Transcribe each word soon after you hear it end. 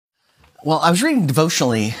Well, I was reading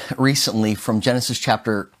devotionally recently from Genesis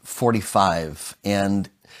chapter 45, and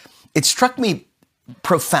it struck me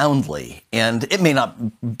profoundly. And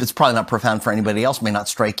it's probably not profound for anybody else, may not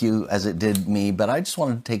strike you as it did me, but I just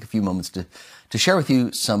wanted to take a few moments to share with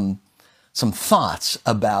you some thoughts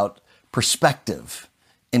about perspective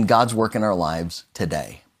in God's work in our lives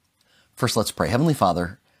today. First, let's pray. Heavenly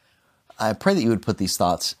Father, I pray that you would put these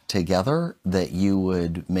thoughts together, that you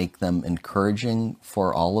would make them encouraging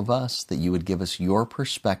for all of us, that you would give us your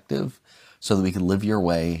perspective so that we can live your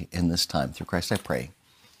way in this time. Through Christ I pray.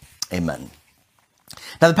 Amen.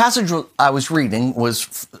 Now, the passage I was reading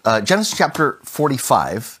was Genesis chapter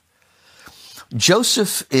 45.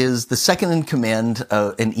 Joseph is the second in command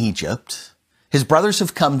in Egypt. His brothers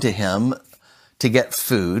have come to him to get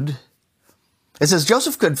food. It says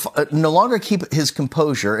Joseph could no longer keep his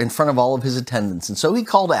composure in front of all of his attendants, and so he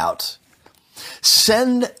called out,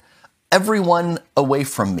 "Send everyone away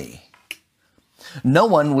from me." No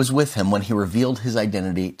one was with him when he revealed his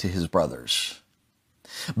identity to his brothers.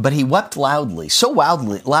 But he wept loudly, so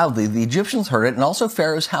loudly the Egyptians heard it, and also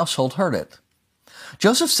Pharaoh's household heard it.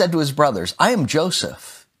 Joseph said to his brothers, "I am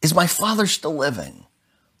Joseph. Is my father still living?"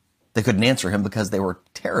 They couldn't answer him because they were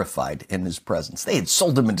terrified in his presence. They had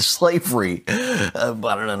sold him into slavery, I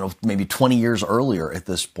don't know, maybe 20 years earlier at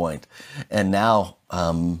this point. And now,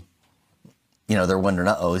 they're wondering,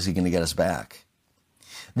 is he going to get us back?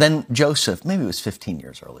 Then Joseph, maybe it was 15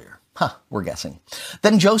 years earlier. We're guessing.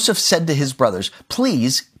 Then Joseph said to his brothers,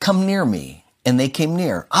 "Please come near me." And they came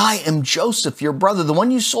near. "I am Joseph, your brother, the one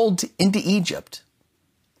you sold into Egypt."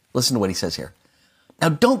 Listen to what he says here. "Now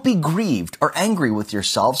don't be grieved or angry with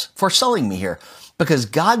yourselves for selling me here, because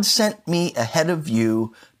God sent me ahead of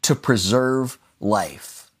you to preserve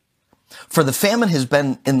life. For the famine has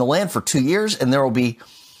been in the land for 2 years, and there will be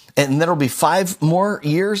 5 more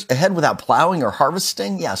years ahead without plowing or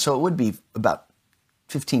harvesting." Yeah, so it would be about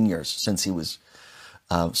 15 years since he was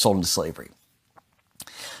sold into slavery.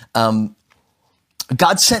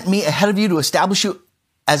 "God sent me ahead of you to establish you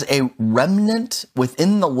as a remnant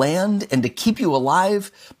within the land and to keep you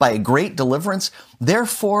alive by a great deliverance.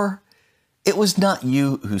 Therefore, it was not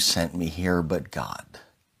you who sent me here, but God.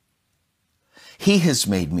 He has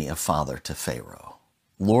made me a father to Pharaoh,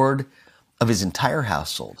 Lord of his entire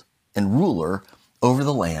household, and ruler over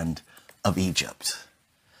the land of Egypt."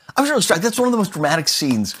 I was really struck. That's one of the most dramatic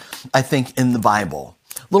scenes, I think, in the Bible.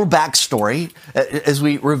 Little backstory as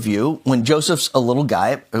we review. When Joseph's a little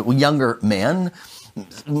guy, a younger man,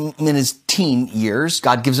 in his teen years,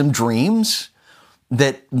 God gives him dreams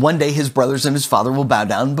that one day his brothers and his father will bow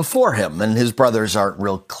down before him. And his brothers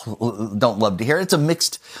don't love to hear it.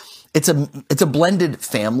 It's a blended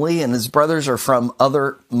family, and his brothers are from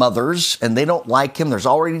other mothers, and they don't like him. There's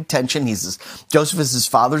already tension. Joseph is his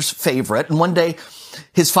father's favorite. And one day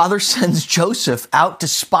his father sends Joseph out to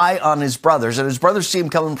spy on his brothers, and his brothers see him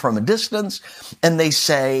coming from a distance, and they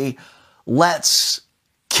say, "Let's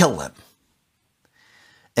kill him."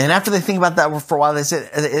 And after they think about that for a while, they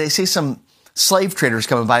see some slave traders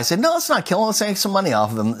coming by and say, "No, let's not kill him. Let's make some money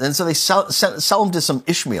off of him." And so they sell him to some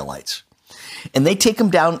Ishmaelites. And they take him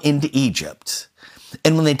down into Egypt.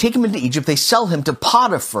 And when they take him into Egypt, they sell him to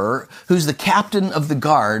Potiphar, who's the captain of the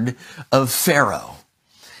guard of Pharaoh.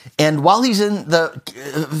 And while he's in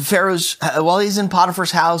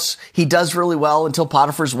Potiphar's house, he does really well until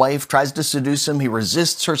Potiphar's wife tries to seduce him. He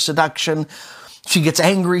resists her seduction. She gets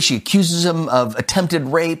angry. She accuses him of attempted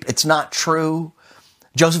rape. It's not true.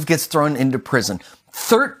 Joseph gets thrown into prison.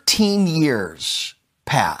 13 years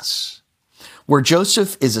pass where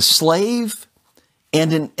Joseph is a slave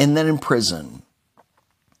and then in prison.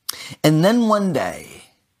 And then one day,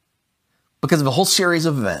 because of a whole series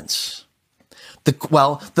of events, the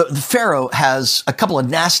Pharaoh has a couple of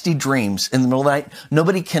nasty dreams in the middle of the night.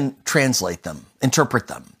 Nobody can interpret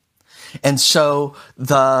them. And so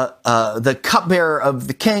the cupbearer of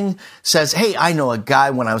the king says, "Hey, I know a guy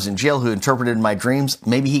when I was in jail who interpreted my dreams.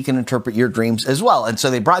 Maybe he can interpret your dreams as well." And so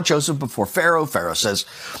they brought Joseph before Pharaoh. Pharaoh says,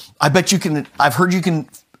 I've heard you can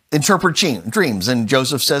interpret dreams." And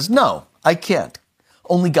Joseph says, "No, I can't.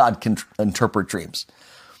 Only God can interpret dreams.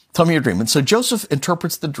 Tell me your dream." And so Joseph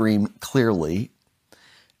interprets the dream clearly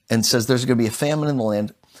and says there's going to be a famine in the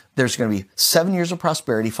land. There's going to be 7 years of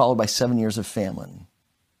prosperity followed by 7 years of famine.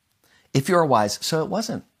 If you are wise, so it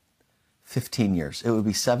wasn't 15 years. It would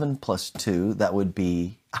be 7 plus 2. That would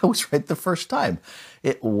be, I was right the first time.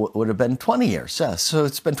 It would have been 20 years. Yeah, so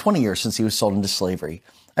it's been 20 years since he was sold into slavery.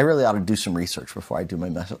 I really ought to do some research before I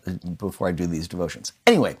do these devotions.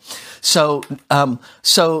 Anyway, so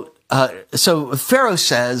Pharaoh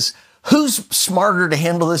says, Who's smarter to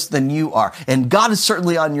handle this than you are? And God is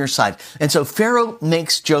certainly on your side. And so Pharaoh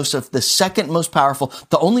makes Joseph the second most powerful.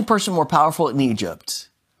 The only person more powerful in Egypt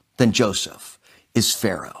than Joseph is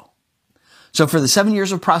Pharaoh. So for the 7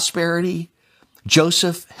 years of prosperity,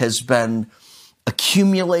 Joseph has been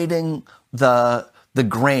accumulating the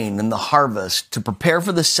grain and the harvest to prepare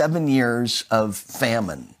for the 7 years of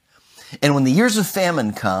famine. And when the years of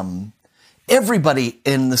famine come, everybody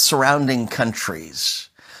in the surrounding countries,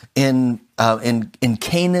 in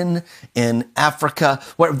Canaan, in Africa,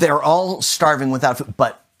 they're all starving without food.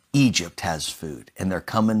 But Egypt has food, and they're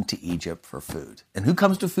coming to Egypt for food. And who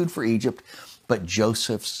comes to food for Egypt but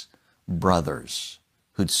Joseph's brothers,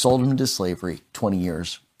 who'd sold him into slavery 20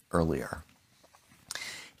 years earlier?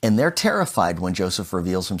 And they're terrified when Joseph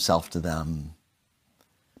reveals himself to them.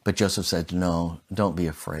 But Joseph said, no, don't be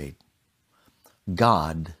afraid.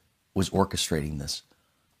 God was orchestrating this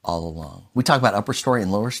all along. We talk about upper story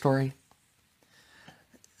and lower story.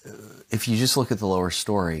 If you just look at the lower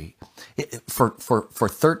story, for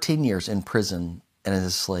 13 years in prison and as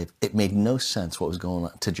a slave, it made no sense what was going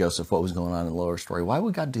on to Joseph, what was going on in the lower story. Why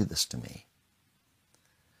would God do this to me?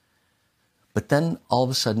 But then all of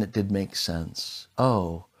a sudden it did make sense.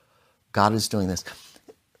 Oh, God is doing this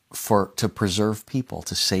to preserve people,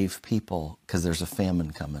 to save people, because there's a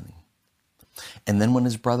famine coming. And then when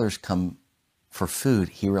his brothers come for food,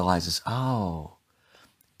 he realizes, oh,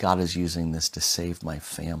 God is using this to save my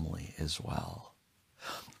family as well.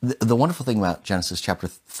 The wonderful thing about Genesis chapter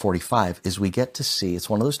 45 is we get to see, it's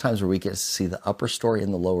one of those times where we get to see the upper story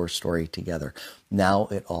and the lower story together. Now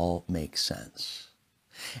it all makes sense.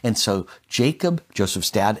 And so Jacob,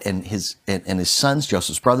 Joseph's dad, and his sons,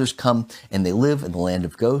 Joseph's brothers, come and they live in the land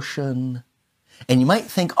of Goshen. And you might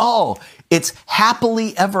think, oh, it's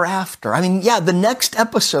happily ever after. I mean, yeah, the next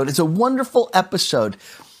episode is a wonderful episode.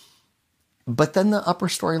 But then the upper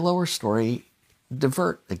story, lower story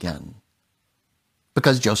divert again.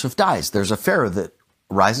 Because Joseph dies. There's a Pharaoh that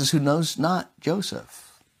rises who knows not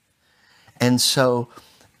Joseph. And so,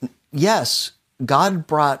 yes, God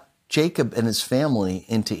brought Jacob and his family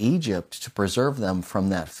into Egypt to preserve them from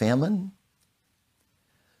that famine.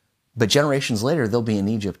 But generations later, they'll be in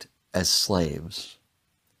Egypt as slaves.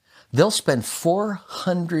 They'll spend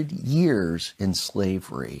 400 years in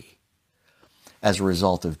slavery as a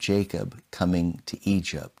result of Jacob coming to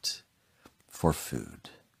Egypt for food.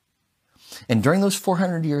 And during those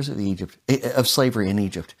 400 years of slavery in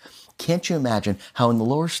Egypt, can't you imagine how in the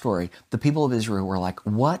lower story, the people of Israel were like,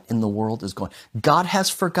 what in the world is going on? God has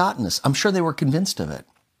forgotten us. I'm sure they were convinced of it.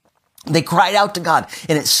 They cried out to God,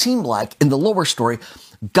 and it seemed like in the lower story,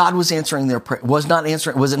 God was answering their prayer, was not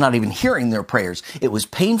even hearing their prayers. It was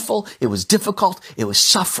painful, it was difficult, it was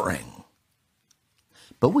suffering.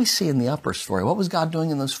 But we see in the upper story, what was God doing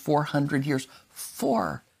in those 400 years?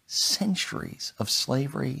 4 centuries of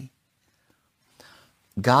slavery.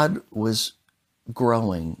 God was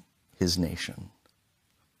growing his nation.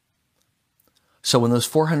 So when those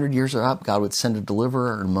 400 years are up, God would send a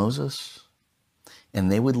deliverer in Moses,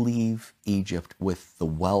 and they would leave Egypt with the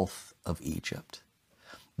wealth of Egypt.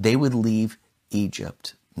 They would leave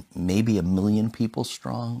Egypt, maybe 1 million people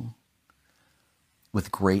strong,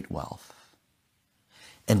 with great wealth.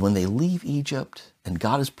 And when they leave Egypt, and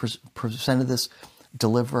God has presented this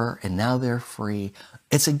deliverer, and now they're free,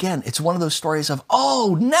 it's one of those stories of,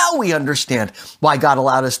 oh, now we understand why God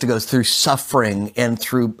allowed us to go through suffering and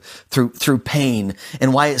through pain,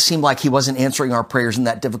 and why it seemed like he wasn't answering our prayers in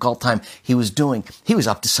that difficult time. He was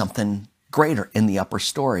up to something greater in the upper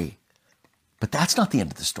story. But that's not the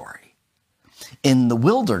end of the story. In the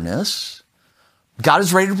wilderness, God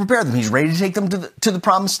is ready to prepare them. He's ready to take them to the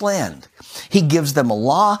promised land. He gives them a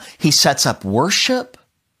law. He sets up worship.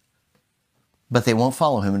 But they won't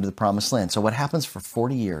follow him into the promised land. So what happens for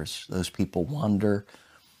 40 years? Those people wander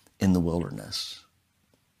in the wilderness.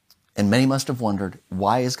 And many must have wondered,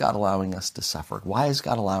 why is God allowing us to suffer? Why is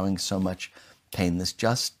God allowing so much pain? This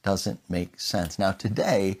just doesn't make sense. Now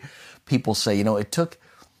today, people say, it took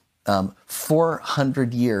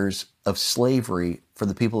 400 years of slavery for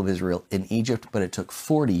the people of Israel in Egypt, but it took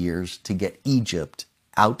 40 years to get Egypt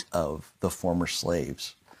out of the former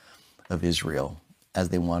slaves of Israel as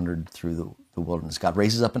they wandered through the wilderness. God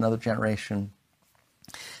raises up another generation.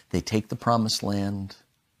 They take the promised land.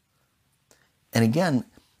 And again,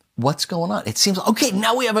 what's going on? It seems, okay,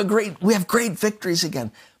 now we have great victories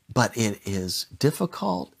again. But it is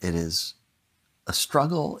difficult. It is a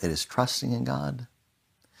struggle. It is trusting in God.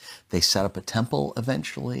 They set up a temple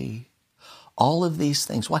eventually. All of these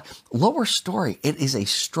things. Why? Lower story. It is a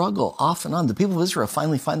struggle off and on. The people of Israel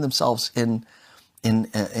finally find themselves in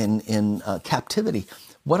captivity.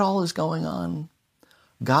 What all is going on?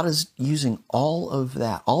 God is using all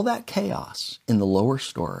that chaos in the lower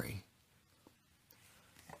story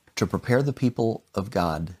to prepare the people of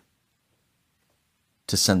God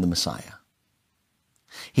to send the Messiah.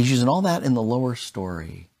 He's using all that in the lower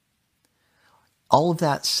story, all of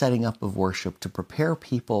that setting up of worship to prepare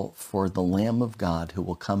people for the Lamb of God who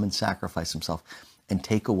will come and sacrifice himself and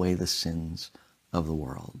take away the sins of the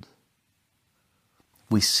world.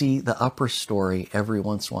 We see the upper story every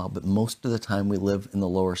once in a while, but most of the time we live in the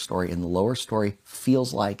lower story, and the lower story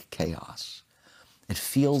feels like chaos. It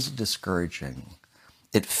feels discouraging.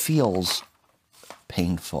 It feels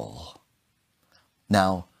painful.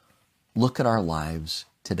 Now, look at our lives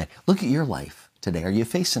today. Look at your life today. Are you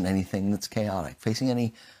facing anything that's chaotic? Facing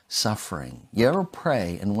any suffering? You ever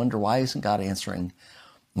pray and wonder, why isn't God answering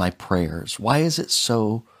my prayers? Why is it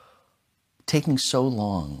taking so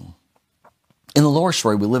long? In the lower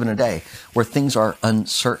story, we live in a day where things are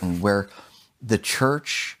uncertain, where the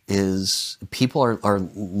church people are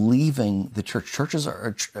leaving the church. Churches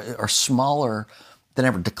are smaller than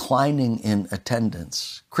ever, declining in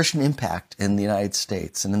attendance. Christian impact in the United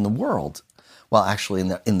States and in the world, well, actually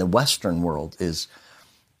in the Western world, is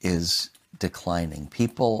declining.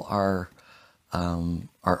 People are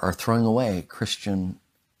throwing away Christian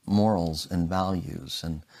morals and values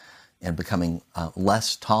and becoming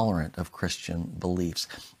less tolerant of Christian beliefs.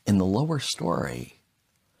 In the lower story,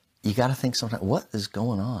 you got to think sometimes, what is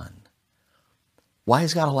going on? Why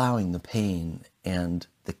is God allowing the pain and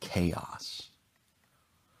the chaos?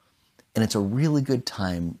 And it's a really good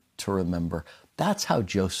time to remember that's how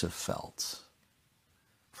Joseph felt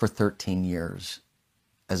for 13 years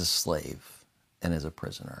as a slave and as a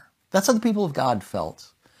prisoner. That's how the people of God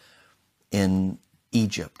felt in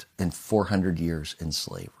Egypt in 400 years in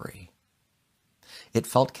slavery. It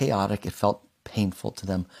felt chaotic. It felt painful to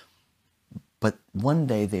them. But one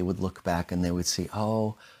day they would look back and they would see,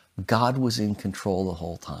 oh, God was in control the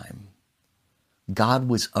whole time. God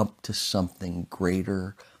was up to something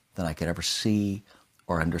greater than I could ever see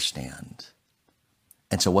or understand.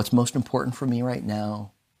 And so what's most important for me right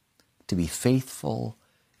now? To be faithful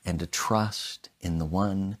and to trust in the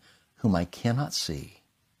one whom I cannot see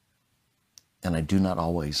and I do not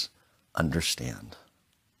always understand.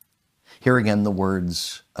 Here again, the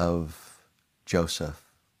words of Joseph.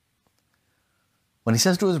 When he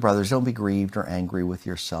says to his brothers, don't be grieved or angry with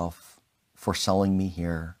yourself for selling me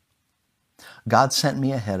here. God sent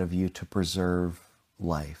me ahead of you to preserve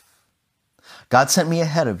life. God sent me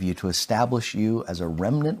ahead of you to establish you as a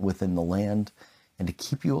remnant within the land and to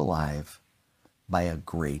keep you alive by a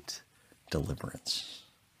great deliverance.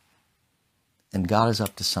 And God is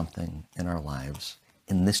up to something in our lives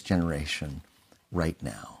in this generation right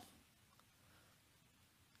now.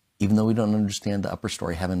 Even though we don't understand the upper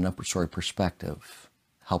story, having an upper story perspective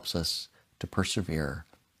helps us to persevere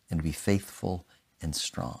and to be faithful and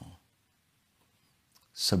strong.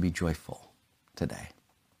 So be joyful today.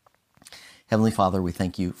 Heavenly Father, we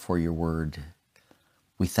thank you for your word.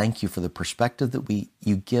 We thank you for the perspective that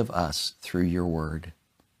you give us through your word,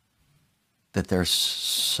 that there's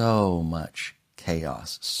so much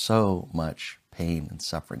chaos, so much pain and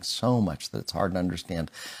suffering, so much that it's hard to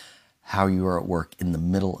understand how you are at work in the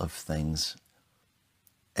middle of things.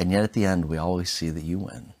 And yet at the end, we always see that you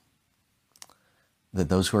win. That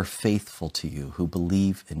those who are faithful to you, who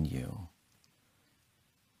believe in you,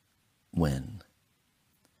 win.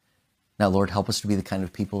 Now, Lord, help us to be the kind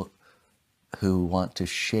of people who want to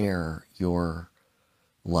share your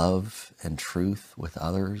love and truth with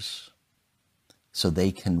others so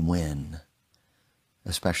they can win,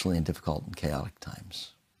 especially in difficult and chaotic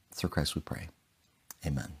times. Through Christ we pray.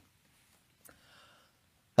 Amen.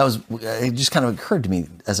 It just kind of occurred to me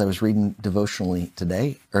as I was reading devotionally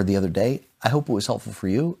today, or the other day. I hope it was helpful for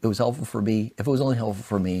you. It was helpful for me. If it was only helpful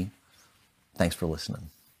for me, thanks for listening.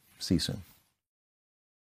 See you soon.